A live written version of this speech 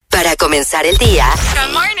comenzar el día.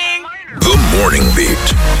 Good morning. The Morning Beat.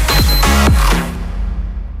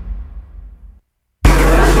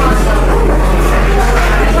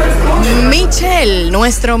 Michelle,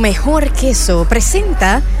 nuestro mejor queso,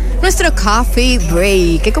 presenta nuestro Coffee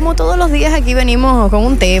Break, que como todos los días aquí venimos con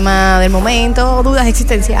un tema del momento, dudas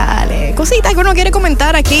existenciales, cositas que uno quiere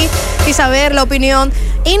comentar aquí y saber la opinión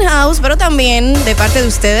in-house, pero también de parte de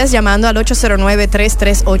ustedes llamando al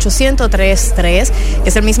 809-338-1033, que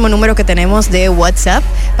es el mismo número que tenemos de WhatsApp,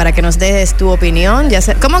 para que nos des tu opinión.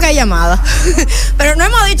 ¿Cómo que hay llamada? Pero no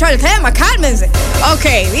hemos dicho el tema, cálmense. Ok,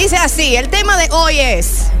 dice así, el tema de hoy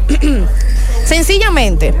es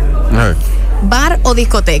sencillamente bar o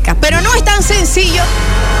discoteca, pero no es tan sencillo.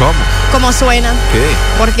 ¿Cómo? Como suena. ¿Qué?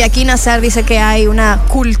 Porque aquí Nazar dice que hay una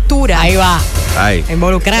cultura. Ahí va. Ay.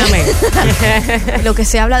 Involucrame. Lo que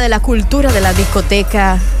se habla de la cultura de la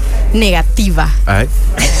discoteca negativa. Ay.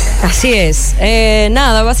 Así es.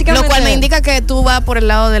 Nada, básicamente. Lo cual me indica que tú vas por el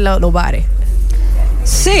lado de los bares.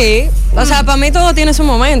 Sí, o sea, para mí todo tiene su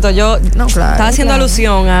momento. Yo estaba haciendo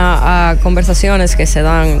alusión a conversaciones que se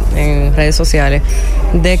dan en redes sociales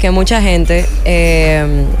de que mucha gente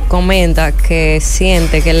comenta que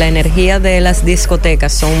siente que la energía de las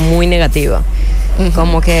discotecas son muy negativas.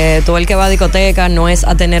 Como que todo el que va a discoteca no es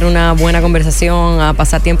a tener una buena conversación, a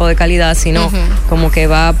pasar tiempo de calidad, sino como que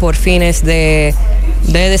va por fines de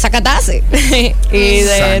desacatarse y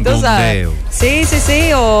de, tú sabes, sí,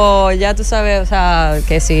 o ya tú sabes, o sea,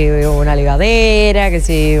 que si una ligadera, que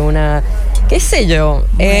si una, qué sé yo.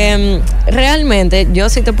 Realmente yo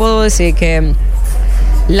sí te puedo decir que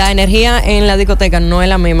la energía en la discoteca no es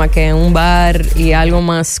la misma que en un bar y algo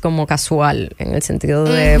más como casual, en el sentido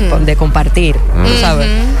de compartir, ¿tú sabes?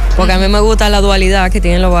 Porque a mí me gusta la dualidad que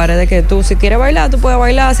tienen los bares, de que tú si quieres bailar, tú puedes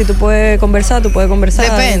bailar, si tú puedes conversar, tú puedes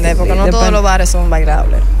conversar. Depende, porque no todos los bares son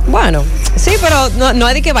bailables. Bueno, sí, pero no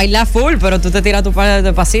es de que bailar full, pero tú te tiras tu par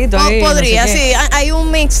de pasitos. Podría, no sé, sí. Hay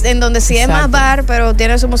un mix en donde sí es más bar, pero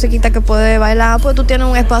tiene su musiquita que puede bailar, pues tú tienes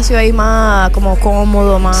un espacio ahí más como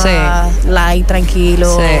cómodo, más light,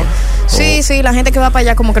 tranquilo. Sí, la gente que va para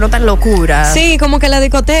allá como que no tan locura. Sí, como que la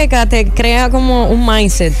discoteca te crea como un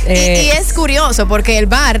mindset. Y es curioso porque el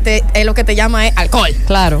bar es lo que te llama es alcohol.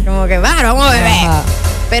 Claro. Como que bar, vamos a beber. Ajá.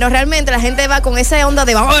 Pero realmente la gente va con esa onda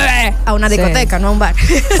de vamos a beber a una discoteca, no a un bar.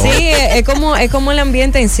 Sí, es como el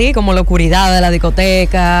ambiente en sí, como la oscuridad de la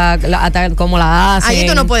discoteca, hasta cómo la hacen. Ahí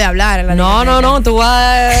tú no puedes hablar en la discoteca. No, tú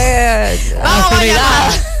vas a oscuridad.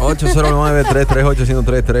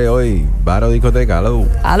 809-338-1033 hoy, bar o discoteca. Hello.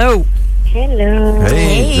 Hello.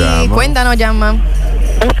 Hey, cuéntanos, llama.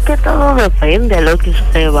 Es que todo depende de lo que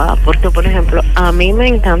usted va, porque por ejemplo, a mí me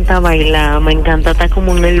encanta bailar, me encanta estar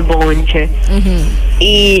como en el bonche,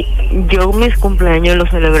 y yo mis cumpleaños los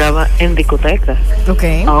celebraba en discotecas.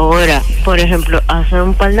 Okay. Ahora, por ejemplo, hace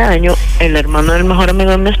un par de años, el hermano del mejor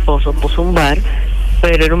amigo de mi esposo puso un bar,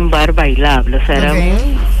 pero era un bar bailable, o sea,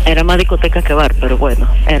 era más discoteca que bar, pero bueno,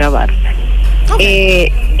 era bar.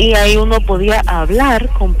 Okay. Y ahí uno podía hablar,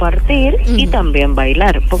 compartir y también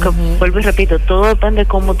bailar, porque vuelvo y repito, todo depende de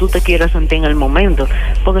cómo tú te quieras sentir en el momento,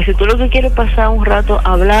 porque si tú lo que quieres pasar un rato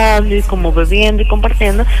hablando y como bebiendo y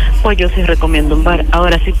compartiendo, pues yo sí recomiendo un bar.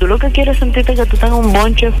 Ahora, si tú lo que quieres sentirte que tú estás en un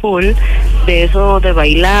bonche full de eso, de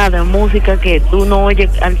bailar, de música que tú no oyes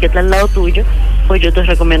al que está al lado tuyo, pues yo te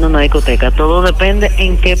recomiendo una discoteca. Todo depende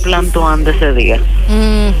en qué plan tú andes ese día.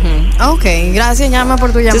 Ok, gracias, llama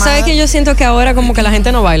por tu llamada. Tú sabes que yo siento que ahora como que la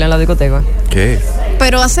gente no baila en la discoteca. ¿Qué?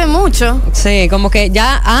 Pero hace mucho. Sí, como que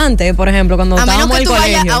ya antes, por ejemplo, cuando estábamos en el colegio. A menos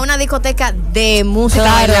que tú vayas a una discoteca de música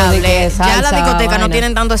bailable. Ya las discotecas no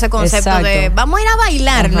tienen tanto ese concepto de vamos a ir a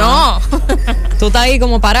bailar, no. Tú estás ahí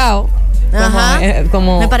como parado.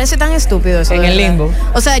 Como me parece tan estúpido eso. En el limbo.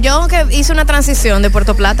 O sea, yo que hice una transición de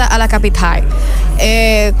Puerto Plata a la capital,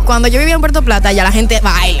 cuando yo vivía en Puerto Plata ya la gente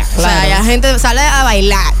baila. Claro. O sea, ya la gente sale a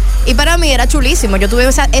bailar. Y para mí era chulísimo. Yo tuve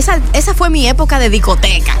esa fue mi época de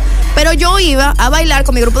discoteca. Pero yo iba a bailar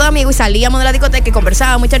con mi grupo de amigos y salíamos de la discoteca y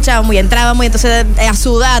conversábamos y charchábamos y entrábamos y entonces a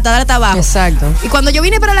sudar, a dar trabajo. Exacto. Y cuando yo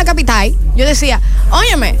vine para la capital, yo decía,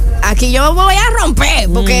 óyeme, aquí yo voy a romper,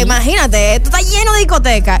 porque imagínate, esto está lleno de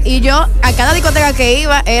discotecas. Y yo a cada discoteca que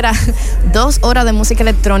iba era 2 horas de música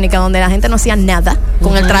electrónica donde la gente no hacía nada,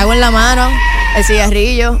 con el trago en la mano, el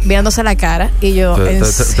cigarrillo, viéndose la cara. Y yo, ¿en serio?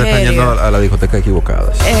 Te están yendo a la discoteca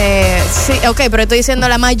equivocada. Sí, ok, pero estoy diciendo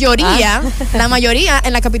la mayoría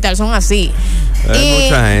en la capital son así. Hay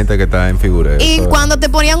mucha gente que está en figureo. Y cuando te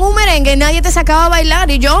ponían un merengue, nadie te sacaba a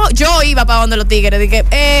bailar. Y yo iba para donde los tigres. Dije,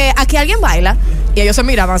 aquí alguien baila. Y ellos se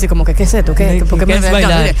miraban así como que, ¿qué es esto? ¿Por qué me es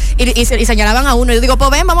bailar? Y señalaban a uno. Y yo digo, pues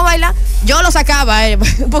ven, vamos a bailar. Yo lo sacaba,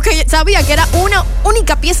 porque sabía que era una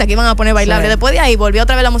única pieza que iban a poner bailable. Sí. Después de ahí volvió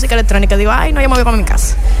otra vez la música electrónica. Digo, ay, no, yo me voy para mi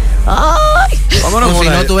casa. Ay. Vámonos. Si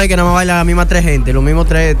no, tú ves que no me bailan las mismas 3 gente, los mismos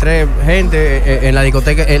tres gente en la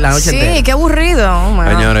discoteca en la noche entera. Sí, qué aburrido. Oh,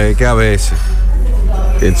 señores, que a veces,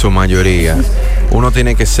 en su mayoría, uno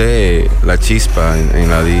tiene que ser la chispa en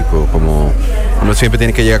la disco, como uno siempre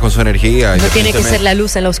tiene que llegar con su energía. No tiene que ser la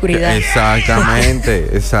luz en la oscuridad. Exactamente.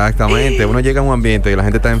 Uno llega a un ambiente y la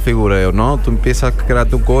gente está en figureo, ¿no? Tú empiezas a crear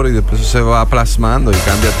tu coro y después eso se va plasmando y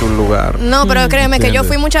cambia tu lugar. No, pero créeme que yo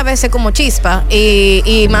fui muchas veces como chispa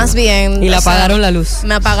y más bien... Y le apagaron la luz.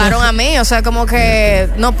 Me apagaron a mí, o sea, como que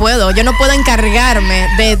no puedo. Yo no puedo encargarme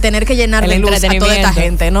de tener que llenar de luz a toda esta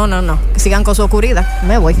gente. No. Que sigan con su oscuridad.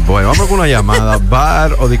 Me voy. Bueno, vamos con una llamada.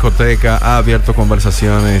 ¿Bar o discoteca ha abierto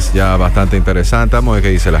conversaciones ya bastante interesantes? Vamos a ver qué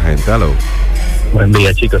dice la gente. Aló. Buen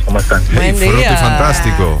día, chicos, ¿cómo están? Buen día. Fruto y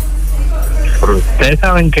fantástico. Ustedes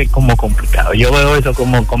saben que es como complicado. Yo veo eso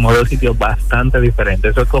como 2 sitios bastante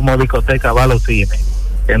diferentes. Eso es como discoteca, bar o cine,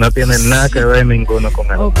 que no tienen nada que ver ninguno con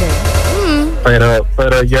el otro.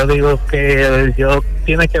 Pero yo digo que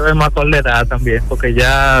tiene que ver más con la edad también, porque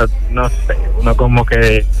ya, no sé, uno como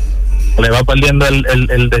que le va perdiendo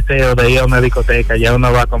el deseo de ir a una discoteca. Ya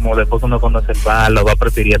uno va como, después uno conoce el bar, lo va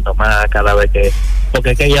prefiriendo más cada vez que,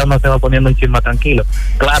 porque es que ya uno se va poniendo un chisme tranquilo.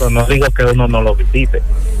 Claro, no digo que uno no lo visite,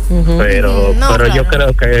 pero claro, yo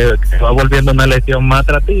creo que va volviendo una elección más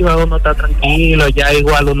atractiva. Uno está tranquilo, ya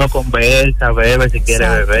igual uno conversa, bebe si quiere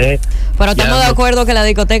beber. Pero estamos de acuerdo que las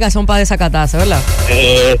discotecas son para desacatarse, ¿verdad?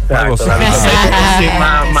 Exacto, la discoteca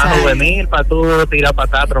es más juvenil, para tú tirar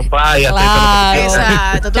patada, trompar y hacer.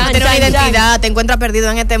 Exacto, tú no tienes una identidad, te encuentras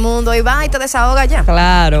perdido en este mundo y vas y te desahogas ya.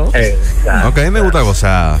 Claro. Ok, a mí me gusta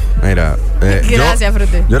gozar. Mira, gracias,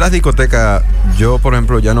 Fruti. Yo a las discotecas, por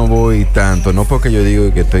ejemplo, ya no voy tanto, no porque yo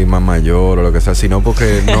digo que estoy más mayor o lo que sea, sino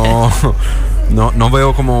porque no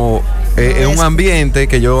veo como es un ambiente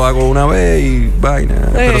que yo hago una vez y vaina.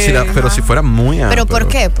 Pero si fuera muy amplio. ¿Pero por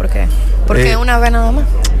qué? ¿Por qué una vez nada más?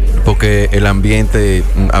 Porque el ambiente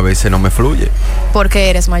a veces no me fluye.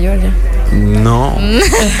 Porque eres mayor ya. No.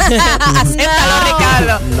 Acéptalo,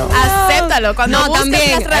 Ricardo. No. Acéptalo. Cuando busques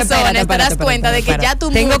también, las razones te das cuenta de que ya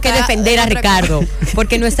tú tengo que defender a Ricardo.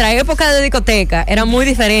 Porque nuestra época de discoteca era muy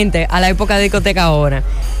diferente a la época de discoteca ahora.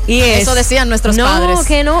 Y eso decían nuestros padres.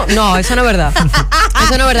 No, eso no es verdad.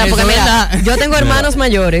 Eso no es verdad. Porque mira, yo tengo hermanos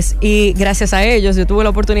mayores y gracias a ellos yo tuve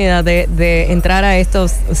la oportunidad de entrar a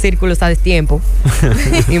estos círculos a destiempo.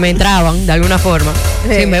 Y me entraban de alguna forma.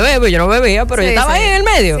 Sí, me bebo, yo no bebía, pero yo estaba ahí en el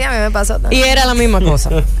medio. Sí, a mí me pasó también. Y era la misma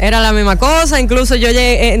cosa. Incluso yo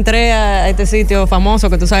entré a este sitio famoso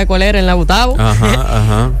que tú sabes cuál era, en la Gustavo.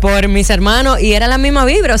 Ajá. Por mis hermanos. Y era la misma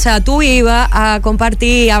vibra. O sea, tú ibas a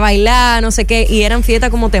compartir, a bailar, no sé qué. Y eran fiestas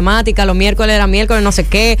como temáticas. Los miércoles era miércoles no sé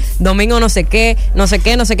qué. Domingo no sé qué.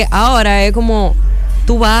 Ahora es como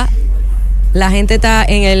tú vas, la gente está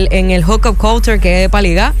en el hookup culture, que es para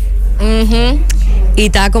ligar. Y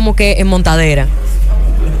está como que en montadera.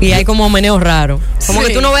 Y hay como meneos raros. Como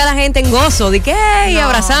que tú no ves a la gente en gozo, de que y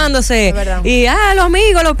abrazándose. Y los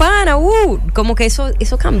amigos, los panas, como que eso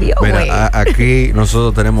cambió, güey. Aquí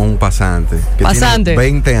nosotros tenemos un pasante que tiene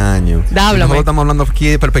 20 años. Nosotros estamos hablando aquí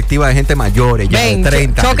de perspectiva de gente mayores, ya de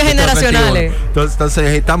 30. Choques generacionales.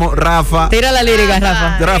 Entonces estamos, Rafa. Tira la lírica,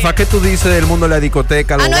 Rafa. Rafa, ¿qué tú dices del mundo de la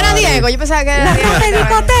discoteca? No era Diego, yo pensaba que era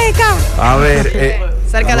discoteca. A ver,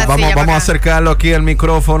 vamos a acercarlo aquí al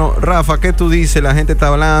micrófono. Rafa, ¿qué tú dices? La gente está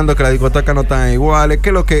hablando que las discotecas no están iguales. ¿Qué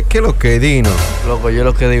es lo que Dino? Loco, yo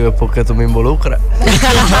lo que digo es porque tú me involucras.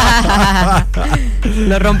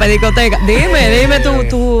 Lo rompe discoteca. Dime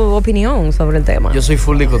tu opinión sobre el tema. Yo soy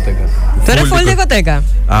full discoteca. ¿Tú eres full discoteca?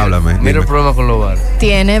 Háblame. Mira el problema con los bares.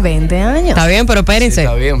 Tiene 20 años. Está bien, pero espérense. Sí,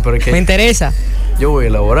 está bien, pero es que me interesa. Yo voy a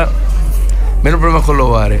elaborar. Mira el problema con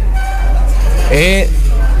los bares.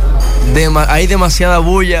 Hay demasiada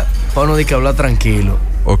bulla para uno de que hablar tranquilo.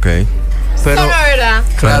 Ok. Pero, eso no es verdad.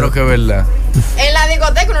 Claro que es verdad. En la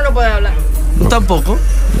discoteca uno no puede hablar. Tampoco.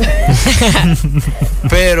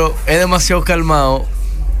 Pero es demasiado calmado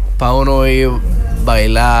para uno ir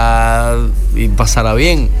bailar y pasarla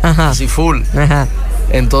bien. Así full.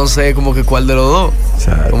 Entonces como que ¿cuál de los dos?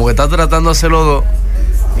 Como que está tratando de hacer los dos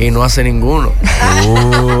y no hace ninguno.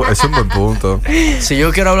 Es un buen punto. Si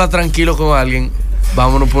yo quiero hablar tranquilo con alguien,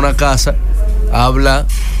 vámonos por una casa, habla,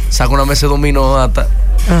 saca una mesa de dominó hasta.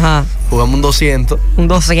 Jugamos un 200.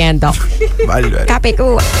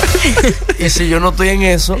 Capicúa. Y si yo no estoy en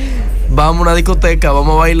eso, vamos a una discoteca,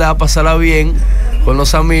 vamos a bailar, pasarla bien con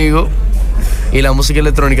los amigos. Y la música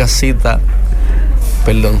electrónica sí está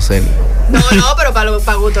Perdón, Zeny. No, pero para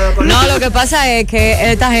gusto. No, lo que pasa es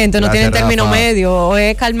que esta gente no tiene término medio. O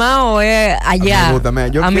es calmado o es allá.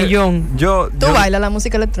 A millón. ¿Tú bailas la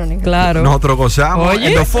música electrónica? Claro. Nosotros gozamos.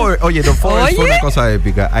 Oye. The Forest fue una cosa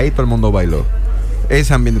épica. Ahí todo el mundo bailó.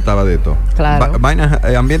 Ese ambiente estaba de todo. Claro.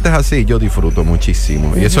 Ambientes así yo disfruto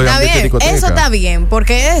muchísimo. Y eso es ambiente de discoteca. Eso está bien,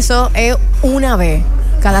 porque eso es una vez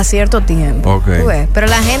cada cierto tiempo. Okay. Pero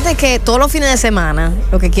la gente que todos los fines de semana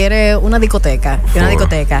lo que quiere es una discoteca,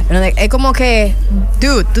 es como que,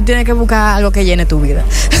 dude, tú tienes que buscar algo que llene tu vida.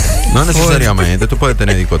 No necesariamente, tú puedes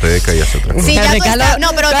tener discoteca y hacer otra cosa. Sí, ya tú estás, no,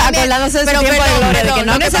 pero también,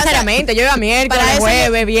 no necesariamente, yo iba miércoles,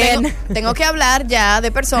 jueves, bien. Tengo que hablar ya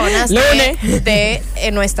de personas de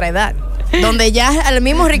nuestra edad, donde ya el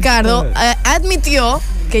mismo Ricardo admitió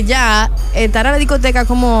que ya estar a la discoteca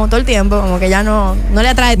como todo el tiempo, como que ya no le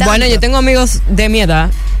atrae tanto. Bueno, yo tengo amigos de mi edad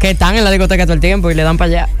que están en la discoteca todo el tiempo y le dan para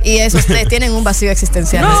allá. Y esos tienen un vacío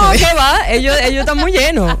existencial. No, ¿qué va? Ellos están muy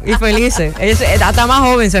llenos y felices. Ellos hasta más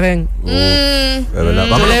jóvenes se ven. Es verdad.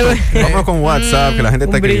 Vámonos con WhatsApp, que la gente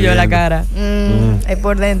está un brillo en la cara. Es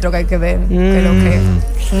por dentro que hay que ver. Que lo que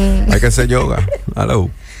hay que hacer yoga. Hello.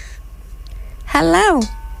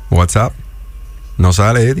 WhatsApp. No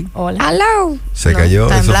sale, Eddie. Hola. Hello. Se cayó.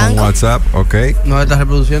 Eso fue un WhatsApp. Ok. No se está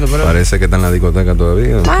reproduciendo, pero parece que está en la discoteca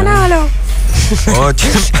todavía. Manolo. 8.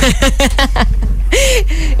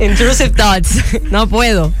 Intrusive thoughts. No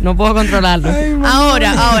puedo controlarlo. Ay,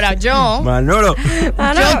 ahora, yo. Manolo.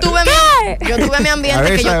 Yo tuve mi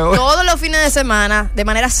ambiente que yo todos los fines de semana, de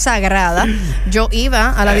manera sagrada, yo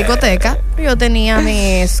iba a la discoteca. Yo tenía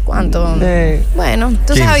mis ¿cuánto? Bueno,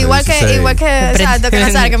 tú sabes, 15, igual que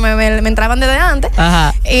Nazar, que me entraban desde antes.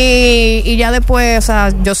 Ajá. Y ya después, o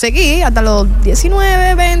sea, yo seguí hasta los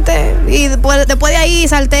 19, 20 y después de ahí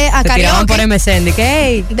salté a karaoke. Tiraban por MSN,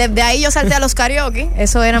 ¿qué? Desde ahí yo salté a los karaoke.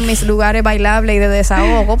 Esos eran mis lugares bailables y de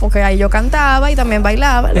desahogo, porque ahí yo cantaba y también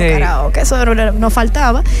bailaba en los karaoke. Eso no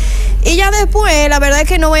faltaba. Y ya después, la verdad es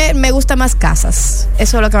que no me gusta más casas.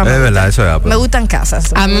 Eso es lo que más me gusta. Verdad, eso es. Me gustan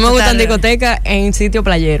casas. A mí me gustan discotecas en sitio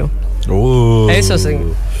playero. Eso sí.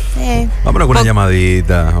 Vámonos con una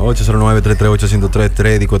llamadita.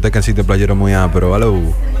 809-338-1033. Discoteca en sitio playero muy pero ¿vale?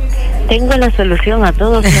 Tengo la solución a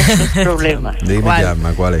todos nuestros problemas. Dime,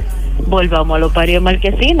 llama, ¿cuál es? Volvamos a los parios de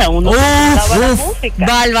Marquesina. Uno escuchaba la música.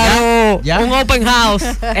 Bárbaro. ¿Ya? Un open house.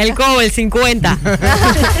 El cover 50.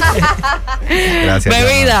 Gracias.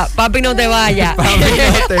 Bebida. Papi, no te vayas. Papi,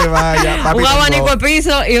 no te vayas. Un abanico de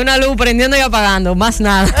piso y una luz prendiendo y apagando. Más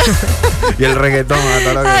nada. Y el reggaetón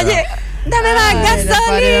hasta la vida. Oye, dame más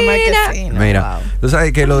gasolina. Mira, tú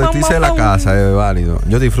sabes que lo de irse de la casa es válido.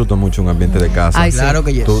 Yo disfruto mucho un ambiente de casa. Ay, claro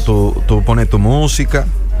que yes. Tú pones tu música,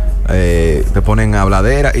 te ponen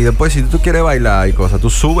habladera y después si tú quieres bailar y cosas, tú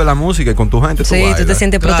subes la música y con tu gente tú bailas. Tú te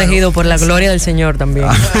sientes protegido por la gloria del Señor también.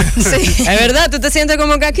 Sí. Es verdad, tú te sientes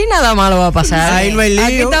como que aquí nada malo va a pasar. Ahí no hay lío.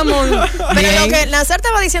 Aquí estamos Pero bien. lo que Nazar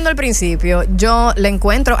estaba diciendo al principio, yo le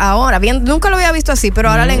encuentro ahora, bien, nunca lo había visto así, pero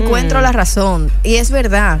ahora le encuentro la razón. Y es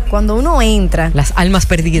verdad, cuando uno entra Las almas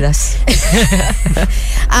perdidas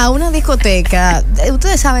a una discoteca,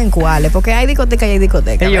 ustedes saben cuáles, porque hay discoteca y hay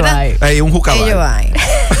discoteca, Ellos ¿verdad? hay. Un jucabar. Ellos hay.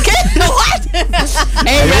 ¿Qué?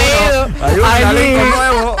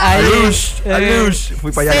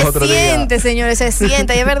 Fui para allá los otros días. Se siente, señores, se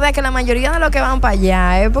siente. Y es verdad que la mayoría de los que van para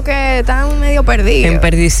allá es porque están medio perdidos. En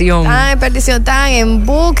perdición. Están en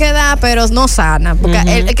búsqueda, pero no sana. Porque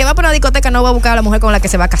el que va para una discoteca no va a buscar a la mujer con la que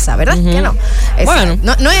se va a casar, ¿verdad? Que no. Bueno.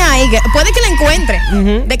 No es ahí. Puede que la encuentre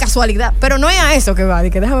de casualidad, pero no es a eso que va.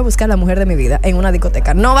 De que déjame buscar a la mujer de mi vida en una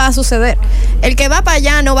discoteca. No va a suceder. El que va para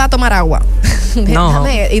allá no va a tomar agua. No.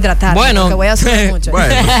 Déjame hidratar. Bueno. Porque voy a sudar mucho.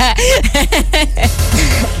 Bueno.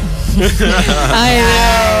 Ay,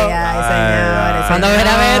 señores. Cuando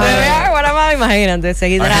verá bebe agua, nada más, imagínate,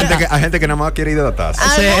 seguir Hay gente que nada más quiere hidratarse.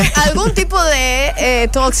 Algún tipo de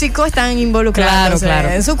tóxico están involucrados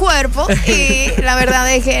en su cuerpo y la verdad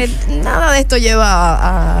es que nada de esto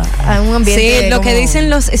lleva a un ambiente. Sí, lo que dicen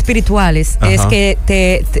los espirituales es que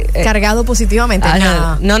te cargado positivamente.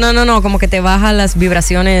 No, como que te bajan las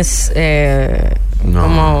vibraciones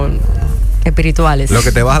como espirituales. Lo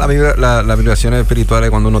que te baja las vibraciones espirituales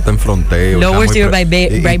cuando uno está en fronteo. Lowers your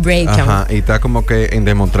vibration. Ajá, y está como que en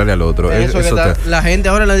demostrarle al otro. Eso que está la gente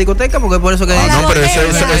ahora en la discoteca, porque por eso que no, pero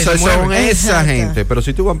eso son esa gente. Pero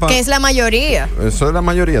si tú vas que es la mayoría. Eso es la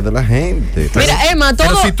mayoría de la gente. Mira, Emma, todo.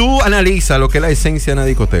 Pero si tú analizas lo que es la esencia de una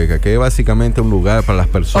discoteca, que es básicamente un lugar para las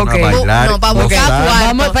personas bailar. No, para buscar cuarto.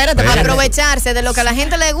 Vamos, espérate. Para aprovecharse de lo que a la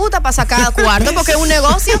gente le gusta para sacar cuarto, porque es un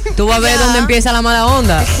negocio. Tú vas a ver dónde empieza la mala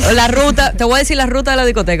onda. La ruta. Te voy a decir la ruta de la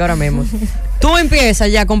discoteca ahora mismo. Tú empiezas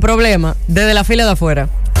ya con problemas desde la fila de afuera.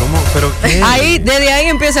 ¿Pero qué? Desde ahí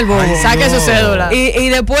empieza el bobo. Saque su cédula. Y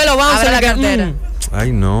después lo vamos a hacer la cartera.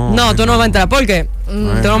 Ay, no. No, tú no vas a entrar. ¿Por qué?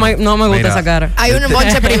 No me gusta esa cara. Hay un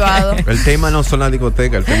bonche privado. El tema no son las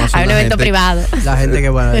discotecas, el tema son hay un evento privado. La gente que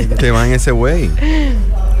va en ese güey.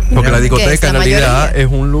 Porque la discoteca en realidad es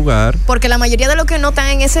un lugar. Porque la mayoría de los que no están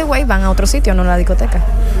en ese güey van a otro sitio, no a la discoteca.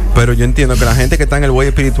 Pero yo entiendo que la gente que está en el güey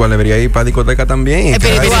espiritual debería ir para discoteca también.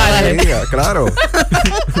 Espiritual. Claro.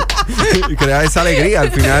 Y crear esa alegría.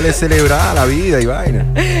 Al final es celebrar la vida y vaina.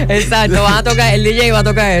 Exacto, van a tocar, el DJ va a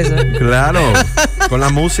tocar eso. Claro. Con la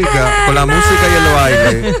música y el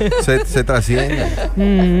baile se trasciende.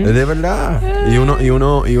 Es de verdad. Y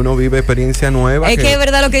uno vive experiencia nueva. Es que es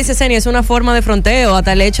verdad lo que dice Zeny, es una forma de fronteo,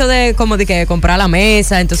 hasta el hecho de como de que comprar la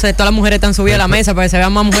mesa, entonces todas las mujeres están subidas a la mesa para que se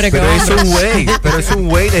vean más mujeres que hombres. Pero es un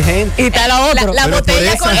güey de gente. Y está la otra. La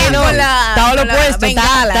botella con la está lo opuesto,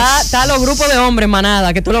 está los grupos de hombres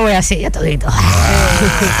manada, que tú lo ves así, ya todito.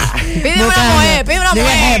 Pide una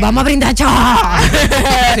mujer. Vamos a brindar, Sí,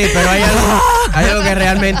 pero hay algo que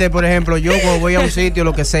realmente, por ejemplo, yo cuando voy a un sitio,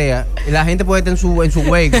 lo que sea, la gente puede estar en su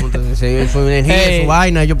way, su energía, su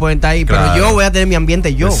vaina, ellos pueden estar ahí, pero yo voy a tener mi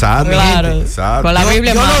ambiente yo. Exacto. Con la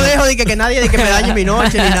Biblia yo no dejo de que nadie me dañe mi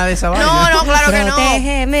noche ni nada de esa vaina. No, claro que no.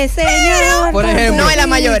 Protégeme, Señor. Por ejemplo, no es la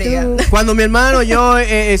mayoría. Cuando mi hermano y yo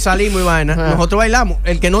salimos y vaina, nosotros bailamos.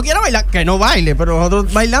 El que no quiera bailar, que no baile, pero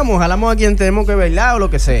nosotros bailamos, jalamos a quien tenemos que bailar o lo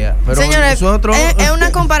que sea. Pero señores, nosotros es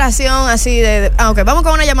una comparación así de ok, vamos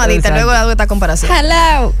con una llamadita. Exacto. Luego hago esta comparación.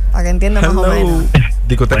 Hello. Para que entiendan más o menos.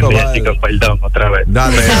 Discoteca. Chicos, perdón, otra vez.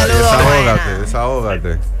 Dale,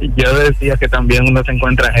 desahógate. Yo decía que también uno se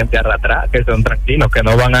encuentra gente arrastrada, que son tranquilos, que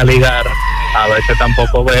no van a ligar, a veces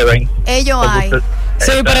tampoco beben. Ellos hay.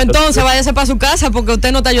 Sí, pero entonces váyase para su casa porque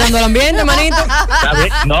usted no está ayudando al ambiente, manito.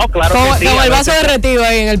 No, claro que sí. Como el vaso derretido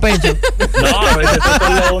ahí en el pecho. No, a veces esos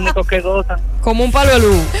son los únicos que gozan. Como un palo de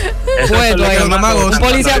luz. Puesto ahí, un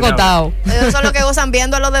policía acotado. Esos son los que gozan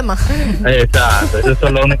viendo a los demás. Exacto, esos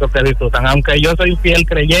son los únicos que disfrutan. Aunque yo soy fiel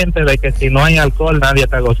creyente de que si no hay alcohol, nadie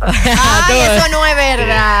está gozando. Ay, eso no es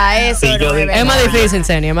verdad. Eso no es verdad. Es más difícil,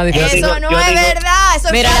 Zeny, es más difícil. Eso no es verdad. Eso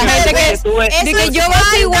mira, la gente que yo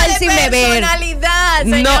voy igual sin beber.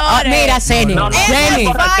 No, mira, Zeny.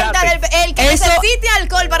 El que necesite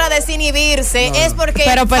alcohol para desinhibirse es porque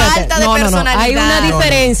falta de personalidad. Hay una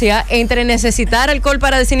diferencia entre necesitar alcohol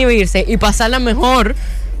para desinhibirse y pasarla mejor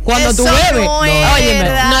cuando tú bebes. Óyeme,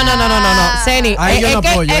 no. Zeny,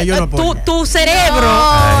 tu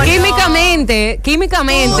cerebro químicamente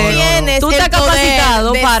tú estás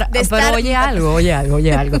capacitado para. Pero oye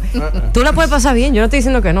algo. Tú la puedes pasar bien, yo no estoy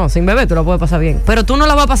diciendo que no, sin beber tú la puedes pasar bien, pero tú no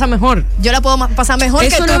la vas a pasar mejor. Yo la puedo pasar mejor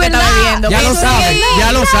eso que tú no que estás bebiendo. Ya lo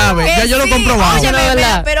sabes, ya yo lo he comprobado.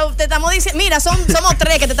 Óyeme, pero te estamos diciendo, mira, somos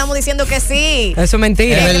tres que te estamos diciendo que sí. Eso es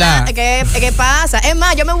mentira. Es verdad. ¿Qué pasa? Es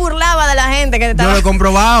más, yo me burlaba de la gente que te estaba. Yo lo he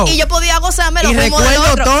comprobado. Y yo podía gozarme lo y como del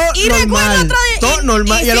otro. Y recuerdo todo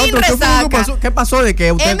normal. Y el otro, ¿qué pasó de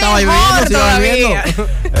que usted estaba bebiendo?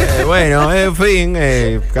 Bueno, en fin,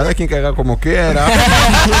 cada quien que haga como quiera.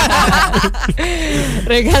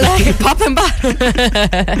 Regala pop and bar.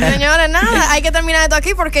 Señores, nada, hay que terminar esto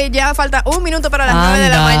aquí porque ya falta un minuto para las 9 de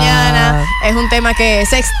la mañana. Es un tema que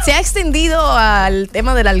se ha extendido al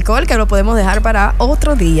tema del alcohol, que lo podemos dejar para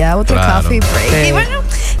otro día, otro coffee break. Y bueno,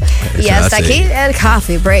 y hasta aquí el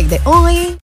coffee break de hoy.